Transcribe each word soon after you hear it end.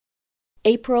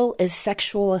April is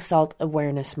Sexual Assault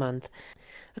Awareness Month.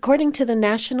 According to the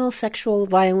National Sexual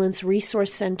Violence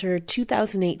Resource Center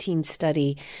 2018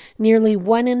 study, nearly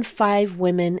 1 in 5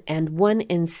 women and 1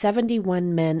 in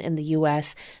 71 men in the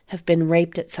U.S. have been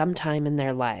raped at some time in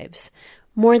their lives.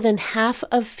 More than half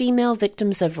of female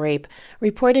victims of rape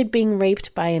reported being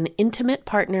raped by an intimate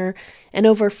partner and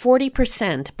over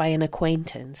 40% by an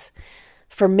acquaintance.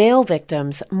 For male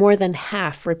victims, more than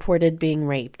half reported being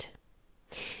raped.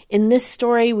 In this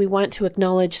story, we want to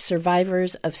acknowledge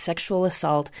survivors of sexual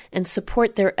assault and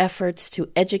support their efforts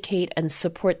to educate and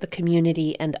support the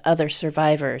community and other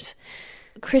survivors.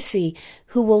 Chrissy,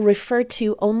 who will refer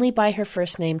to only by her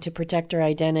first name to protect her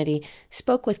identity,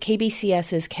 spoke with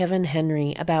KBCS's Kevin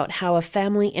Henry about how a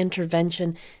family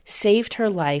intervention saved her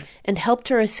life and helped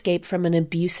her escape from an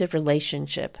abusive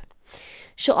relationship.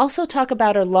 She'll also talk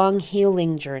about her long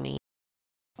healing journey.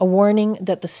 A warning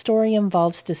that the story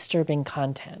involves disturbing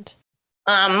content.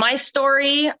 My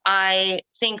story, I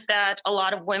think that a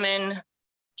lot of women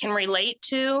can relate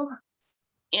to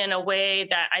in a way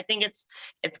that I think it's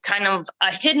kind of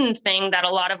a hidden thing that a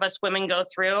lot of us women go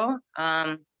through.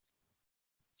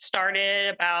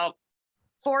 Started about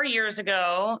 4 years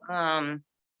ago.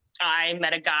 I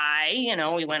met a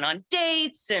guy, we went on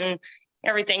dates and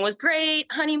everything was great.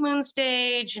 Honeymoon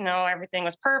stage, everything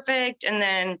was perfect. And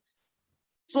then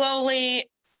slowly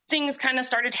things kind of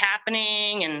started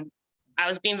happening and I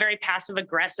was being very passive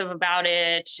aggressive about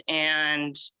it.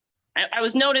 And I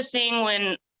was noticing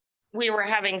when we were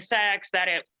having sex that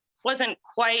it wasn't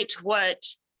quite what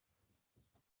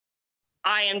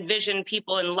I envisioned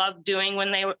people in love doing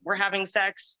when they were having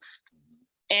sex.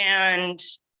 And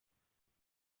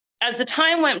as the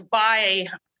time went by,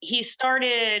 he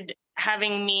started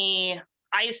having me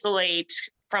isolate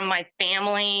from my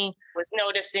family. Was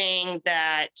noticing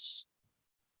that,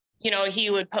 he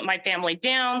would put my family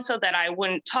down so that I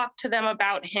wouldn't talk to them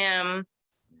about him.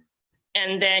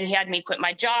 And then he had me quit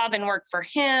my job and work for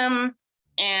him.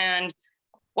 And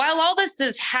while all this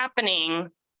is happening,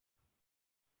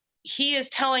 he is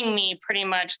telling me pretty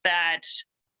much that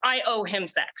I owe him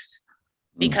sex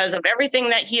because of everything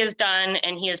that he has done,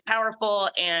 and he is powerful.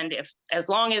 And as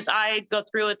long as I go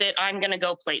through with it, I'm going to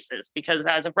go places, because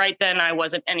as of right then, I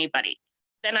wasn't anybody.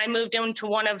 Then I moved into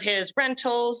one of his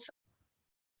rentals.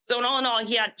 So in all,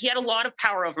 he had a lot of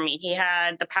power over me. He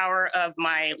had the power of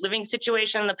my living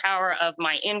situation, the power of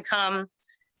my income,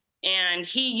 and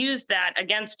he used that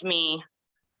against me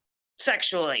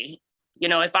sexually.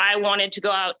 If I wanted to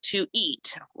go out to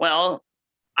eat, well,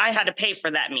 I had to pay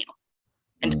for that meal.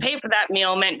 And to pay for that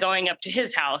meal meant going up to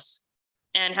his house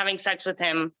and having sex with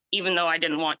him, even though I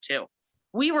didn't want to.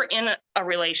 We were in a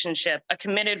relationship, a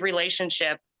committed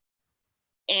relationship,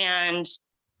 and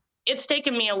it's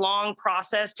taken me a long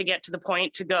process to get to the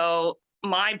point to go,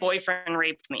 my boyfriend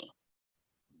raped me.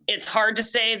 It's hard to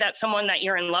say that someone that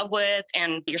you're in love with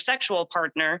and your sexual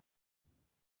partner,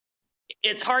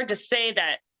 it's hard to say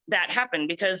that happened,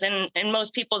 because in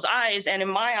most people's eyes and in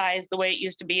my eyes, the way it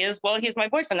used to be is, well, he's my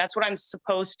boyfriend. That's what I'm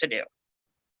supposed to do.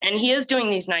 And he is doing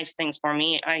these nice things for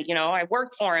me. I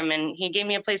work for him and he gave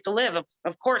me a place to live.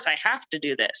 Of course, I have to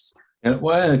do this. And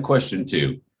a question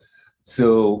too.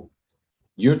 So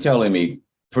you're telling me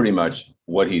pretty much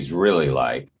what he's really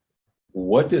like.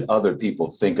 What did other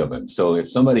people think of him? So if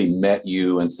somebody met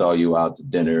you and saw you out to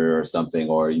dinner or something,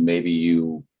 or maybe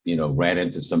you ran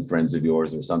into some friends of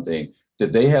yours or something,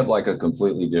 did they have like a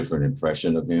completely different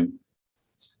impression of him?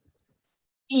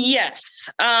 Yes.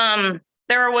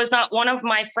 There was not one of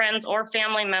my friends or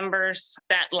family members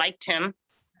that liked him.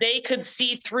 They could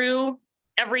see through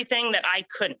everything that I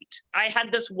couldn't. I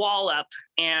had this wall up,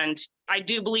 and I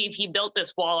do believe he built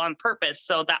this wall on purpose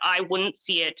so that I wouldn't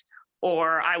see it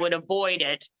or I would avoid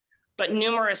it. But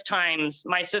numerous times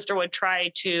my sister would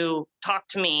try to talk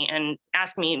to me and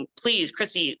ask me, please,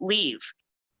 Chrissy, leave.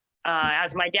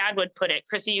 As my dad would put it,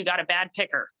 Chrissy, you got a bad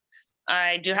picker.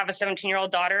 I do have a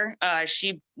 17-year-old daughter.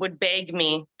 She would beg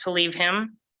me to leave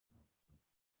him.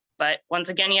 But once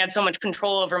again, he had so much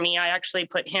control over me. I actually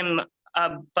put him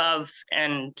above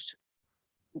and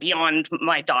beyond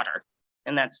my daughter.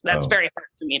 And that's very hard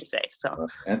for me to say. So.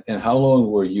 And how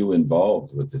long were you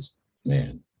involved with this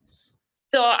man?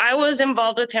 So I was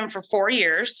involved with him for 4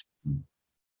 years.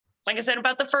 Like I said,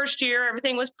 about the first year,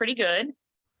 everything was pretty good.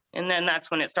 And then that's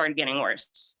when it started getting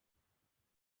worse.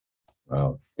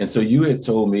 Wow. And so you had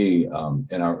told me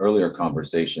in our earlier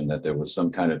conversation that there was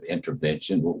some kind of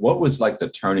intervention. What was like the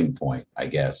turning point, I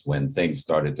guess, when things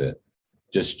started to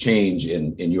just change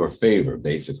in your favor,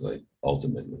 basically,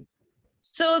 ultimately?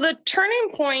 So the turning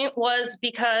point was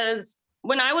because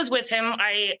when I was with him,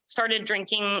 I started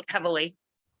drinking heavily.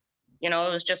 You know,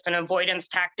 it was just an avoidance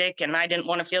tactic and I didn't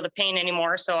want to feel the pain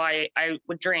anymore. So I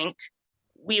would drink.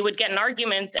 We would get in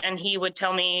arguments and he would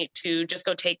tell me to just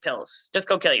go take pills, just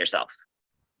go kill yourself.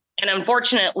 And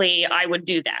unfortunately, I would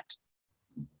do that.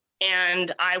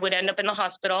 And I would end up in the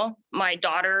hospital. My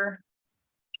daughter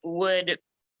would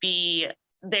be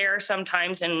there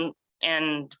sometimes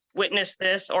and witness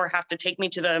this or have to take me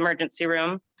to the emergency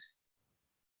room.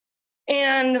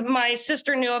 And my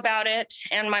sister knew about it,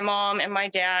 and my mom and my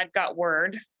dad got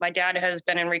word. My dad has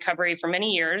been in recovery for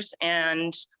many years.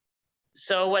 And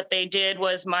so what they did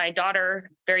was my daughter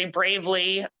very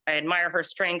bravely, I admire her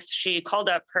strength. She called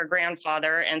up her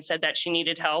grandfather and said that she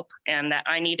needed help and that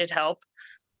I needed help.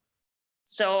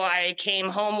 So I came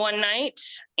home one night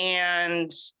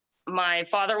and my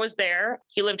father was there.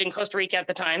 He lived in Costa Rica at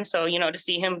the time. So, you know, to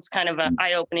see him was kind of an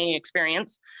eye-opening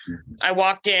experience. I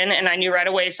walked in and I knew right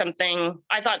away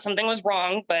I thought something was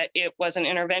wrong, but it was an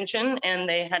intervention. And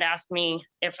they had asked me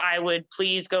if I would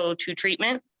please go to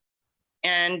treatment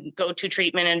and go to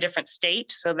treatment in a different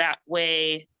state. So that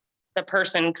way the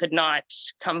person could not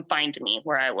come find me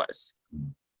where I was.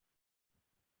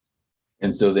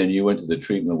 And so then you went to the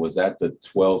treatment. Was that the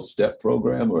 12-step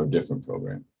program or a different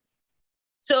program?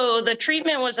 So the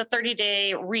treatment was a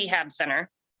 30-day rehab center.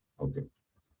 Okay.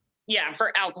 Yeah,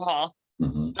 for alcohol.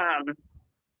 Mm-hmm.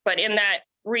 But in that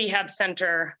rehab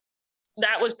center,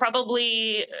 that was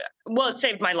probably, well, it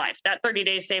saved my life. That 30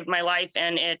 days saved my life,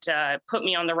 and it put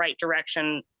me on the right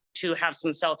direction to have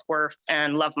some self-worth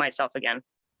and love myself again.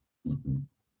 Mm-hmm.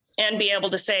 And be able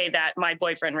to say that my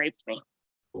boyfriend raped me.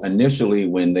 Initially,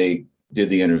 when they did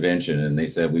the intervention and they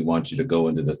said, we want you to go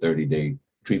into the 30-day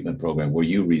treatment program, were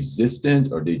you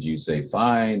resistant, or did you say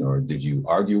fine, or did you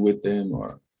argue with them,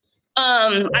 or?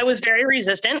 I was very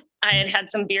resistant. I had had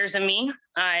some beers in me.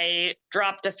 I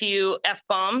dropped a few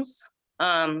F-bombs.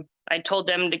 I told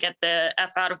them to get the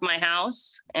F out of my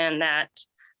house and that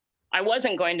I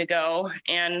wasn't going to go.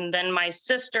 And then my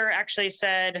sister actually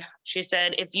said,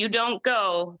 if you don't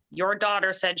go, your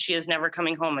daughter said she is never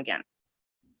coming home again.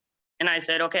 And I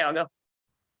said, okay, I'll go.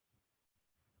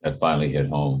 That finally hit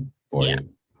home for you.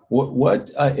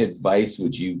 What advice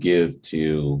would you give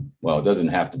to, well, it doesn't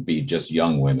have to be just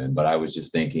young women, but I was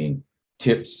just thinking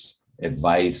tips,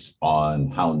 advice on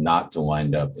how not to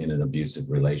wind up in an abusive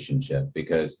relationship?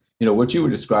 Because, you know, what you were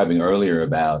describing earlier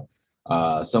about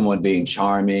someone being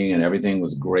charming and everything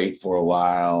was great for a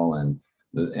while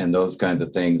and those kinds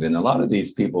of things. And a lot of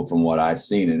these people, from what I've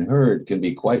seen and heard, can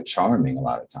be quite charming a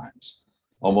lot of times,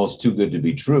 almost too good to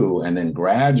be true. And then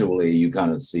gradually you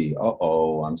kind of see,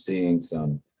 I'm seeing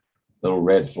some little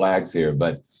red flags here.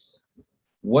 But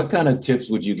what kind of tips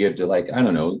would you give to, like, I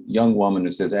don't know, young woman who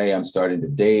says, hey, I'm starting to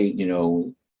date, you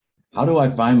know, how do I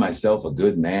find myself a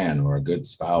good man or a good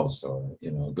spouse or, you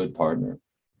know, a good partner?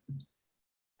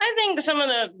 I think some of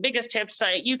the biggest tips,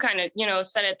 you kind of, you know,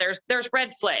 said it, there's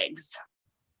red flags,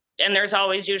 and there's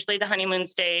always usually the honeymoon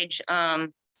stage.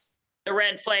 The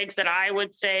red flags that I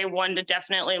would say one to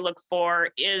definitely look for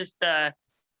is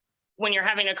when you're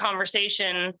having a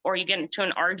conversation or you get into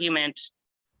an argument,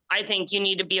 I think you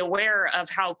need to be aware of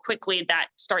how quickly that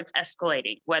starts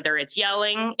escalating, whether it's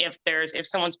yelling, if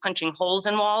someone's punching holes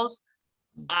in walls.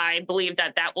 I believe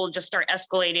that will just start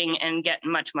escalating and get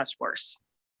much, much worse.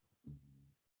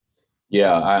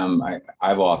 Yeah,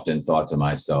 I've often thought to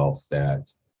myself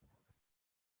that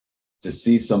to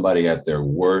see somebody at their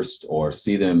worst or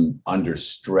see them under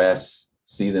stress,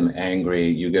 see them angry,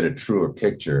 you get a truer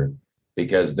picture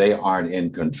because they aren't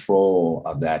in control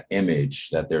of that image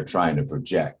that they're trying to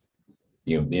project.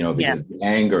 You know, because the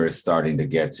anger is starting to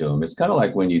get to them. It's kind of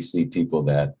like when you see people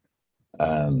that,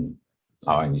 and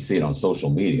you see it on social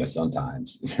media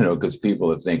sometimes, you know, because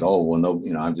people think, oh, well, no,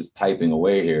 you know, I'm just typing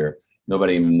away here.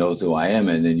 Nobody even knows who I am.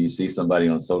 And then you see somebody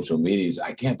on social media, you say,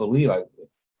 I can't believe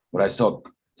what I saw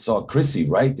Chrissy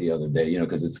write the other day, you know,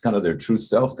 because it's kind of their true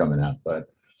self coming out. But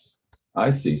I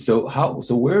see. So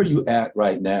where are you at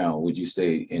right now, would you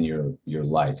say, in your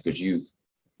life? Because you've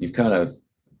kind of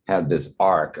had this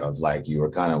arc of, like, you were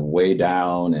kind of way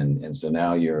down and so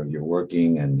now you're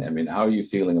working, and I mean, how are you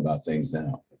feeling about things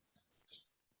now?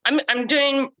 I'm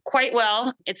doing quite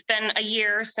well. It's been a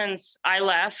year since I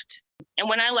left. And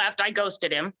when I left, I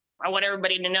ghosted him. I want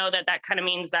everybody to know that kind of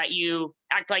means that you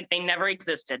act like they never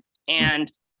existed.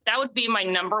 And that would be my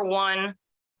number one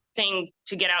thing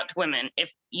to get out to women.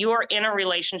 If you are in a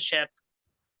relationship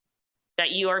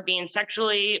that you are being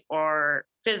sexually or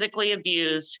physically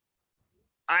abused,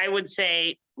 I would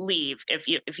say leave.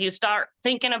 If you start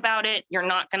thinking about it, you're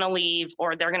not going to leave,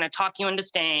 or they're going to talk you into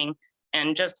staying,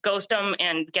 and just ghost them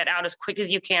and get out as quick as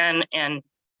you can and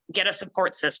get a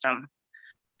support system.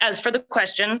 As for the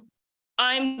question,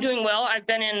 I'm doing well. I've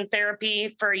been in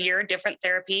therapy for a year, different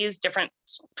therapies, different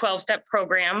 12-step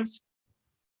programs.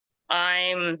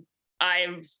 I've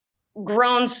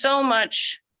grown so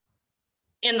much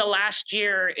in the last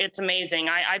year. It's amazing.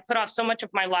 I put off so much of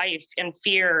my life in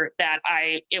fear that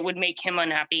it would make him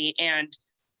unhappy. And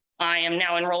I am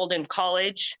now enrolled in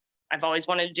college. I've always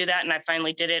wanted to do that, and I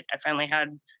finally did it. I finally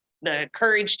had the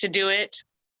courage to do it.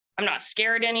 I'm not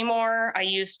scared anymore. I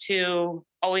used to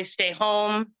always stay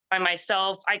home by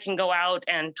myself. I can go out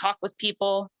and talk with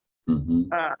people.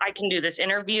 I can do this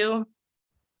interview.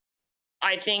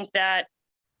 I think that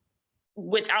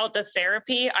without the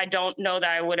therapy, I don't know that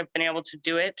I would have been able to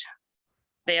do it.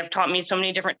 They have taught me so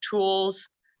many different tools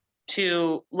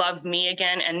to love me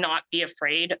again and not be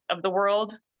afraid of the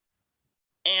world.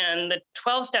 And the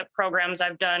 12-step programs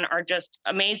I've done are just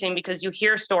amazing because you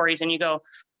hear stories and you go,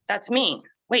 that's me.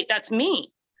 Wait, that's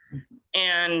me.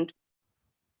 And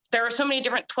there are so many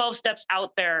different 12 steps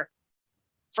out there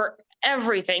for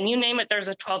everything. You name it, there's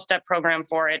a 12-step program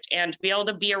for it. And to be able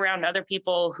to be around other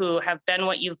people who have been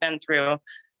what you've been through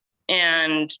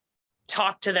and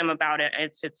talk to them about it,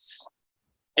 it's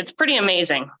pretty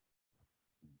amazing.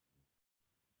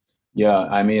 Yeah,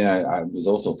 I mean, I was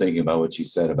also thinking about what you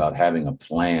said about having a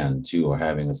plan too, or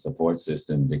having a support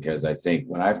system, because I think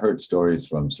when I've heard stories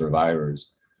from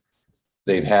survivors,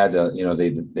 they've had to,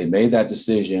 they made that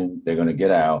decision, they're going to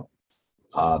get out.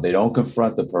 They don't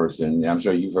confront the person. I'm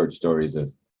sure you've heard stories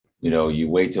of, you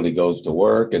wait till he goes to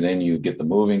work, and then you get the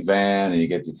moving van and you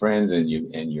get your friends and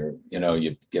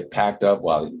you get packed up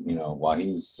while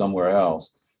he's somewhere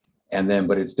else. And then,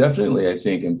 but it's definitely, I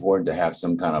think, important to have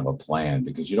some kind of a plan,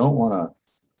 because you don't want to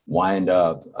wind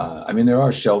up. There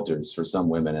are shelters for some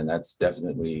women, and that's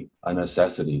definitely a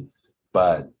necessity.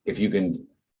 But if you can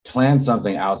plan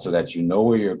something out so that you know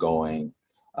where you're going.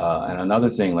 And another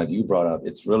thing, like you brought up,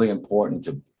 it's really important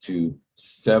to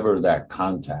sever that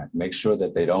contact. Make sure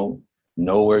that they don't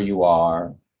know where you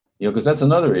are, because that's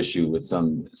another issue with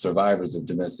some survivors of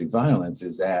domestic violence,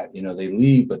 is that, they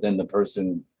leave, but then the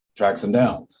person tracks them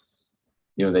down.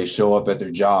 They show up at their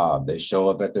job, they show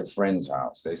up at their friend's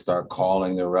house, they start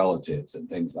calling their relatives and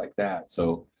things like that.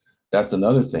 So that's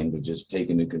another thing to just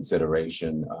take into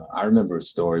consideration. I remember a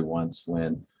story once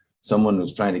when someone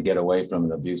was trying to get away from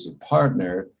an abusive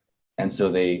partner. And so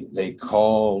they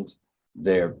called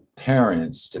their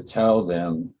parents to tell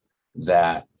them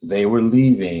that they were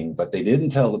leaving, but they didn't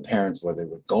tell the parents where they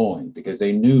were going, because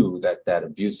they knew that that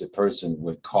abusive person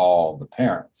would call the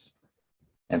parents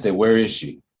and say, where is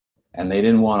she? And they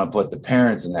didn't want to put the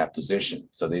parents in that position.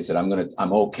 So they said,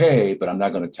 I'm okay, but I'm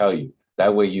not going to tell you.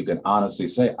 That way you can honestly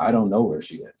say, I don't know where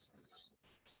she is.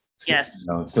 Yes.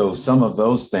 So some of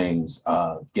those things,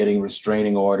 getting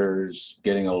restraining orders,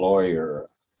 getting a lawyer,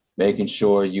 making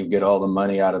sure you get all the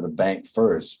money out of the bank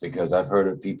first, because I've heard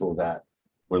of people that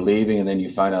were leaving and then you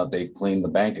find out they cleaned the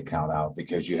bank account out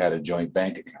because you had a joint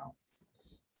bank account.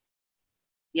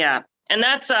 Yeah. And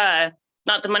that's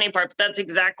not the money part, but that's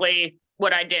exactly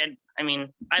what I did.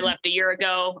 I left a year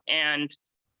ago, and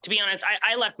to be honest,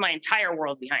 I left my entire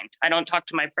world behind. I don't talk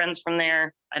to my friends from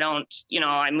there.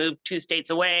 I moved 2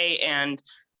 states away, and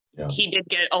He did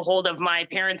get a hold of my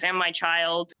parents and my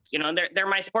child. They're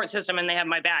my support system, and they have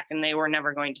my back, and they were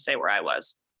never going to say where I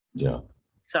was. Yeah.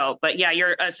 So, but yeah,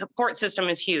 your support system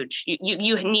is huge.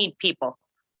 You need people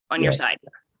on your side.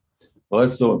 Well,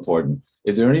 that's so important.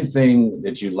 Is there anything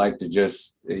that you'd like to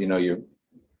just, you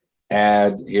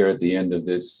add here at the end of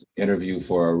this interview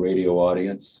for our radio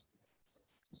audience?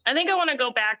 I think I want to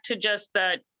go back to just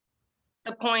the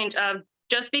point of,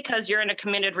 just because you're in a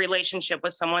committed relationship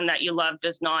with someone that you love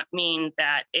does not mean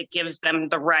that it gives them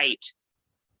the right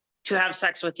to have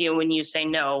sex with you when you say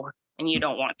no and you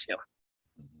don't want to.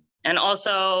 And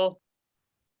also,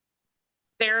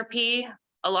 therapy,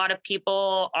 a lot of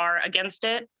people are against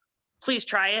it. Please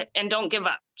try it and don't give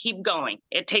up. Keep going.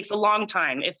 It takes a long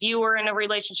time. If you were in a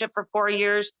relationship for 4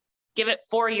 years, give it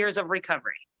 4 years of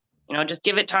recovery. Just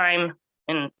give it time,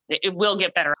 and it will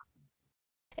get better.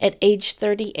 At age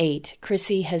 38,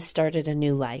 Chrissy has started a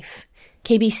new life.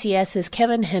 KBCS's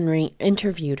Kevin Henry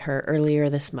interviewed her earlier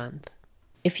this month.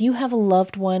 If you have a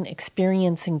loved one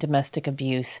experiencing domestic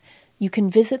abuse, you can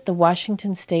visit the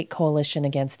Washington State Coalition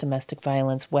Against Domestic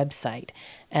Violence website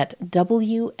at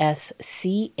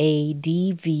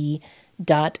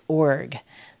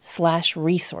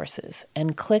wscadv.org/resources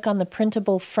and click on the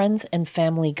printable Friends and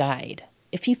Family Guide.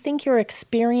 If you think you're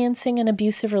experiencing an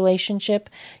abusive relationship,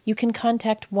 you can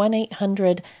contact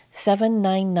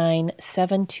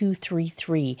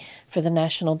 1-800-799-7233 for the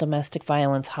National Domestic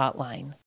Violence Hotline.